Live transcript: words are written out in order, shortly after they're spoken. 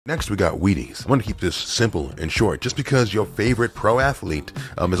Next, we got Wheaties. I want to keep this simple and short. Just because your favorite pro athlete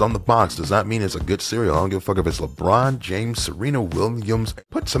is on the box does not mean it's a good cereal. I don't give a fuck if it's LeBron James, Serena Williams.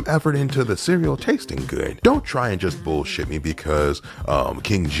 Put some effort into the cereal tasting good. Don't try and just bullshit me because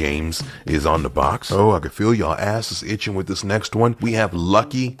King James is on the box. Oh, I can feel y'all asses itching with this next one. We have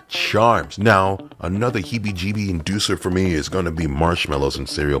Lucky Charms. Now, another heebie-jeebie inducer for me is going to be marshmallows in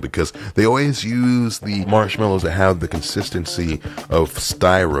cereal because they always use the marshmallows that have the consistency of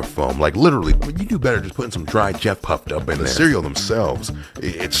styrofoam. Like literally, you do better just putting some dry Jet Puffed up in the cereal themselves.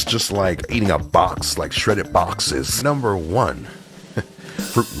 It's just like eating a box, like shredded boxes. Number one,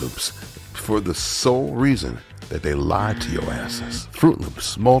 Fruit Loops, for the sole reason that they lied to your asses. Fruit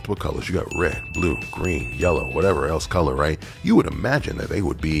Loops, multiple colors. You got red, blue, green, yellow, whatever else color, right? You would imagine that they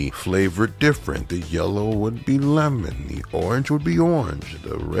would be flavored different. The yellow would be lemon, the orange would be orange,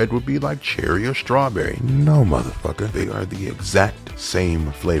 the red would be like cherry or strawberry. No, motherfucker. They are the exact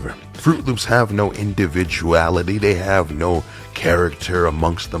same flavor. Fruit Loops have no individuality. They have no character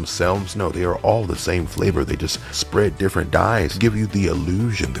amongst themselves. No, they are all the same flavor. They just spread different dyes, give you the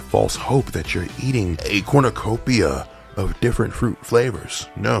illusion, the false hope that you're eating a cornucopia of different fruit flavors.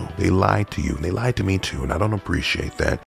 No, they lied to you. They lied to me too, and I don't appreciate that.